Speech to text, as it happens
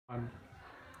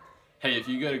Hey, if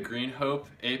you go to Green Hope,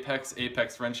 Apex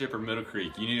Friendship, or Middle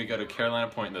Creek, you need to go to Carolina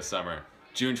Point this summer.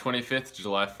 June 25th to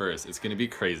July 1st. It's going to be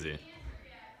crazy.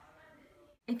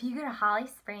 If you go to Holly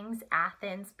Springs,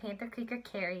 Athens, Panther Creek, or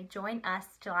Cary, join us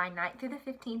July 9th through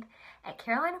the 15th at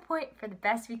Carolina Point for the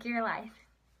best week of your life.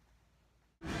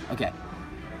 Okay.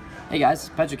 Hey guys,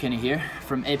 Patrick Kenny here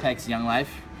from Apex Young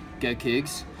Life. Go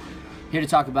Cougs. Here to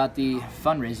talk about the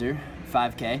fundraiser,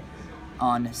 5K,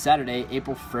 on Saturday,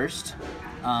 April 1st.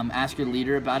 Ask your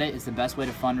leader about it. It's the best way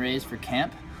to fundraise for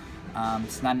camp.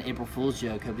 It's not an April Fool's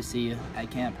joke. Hope to see you at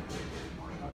camp.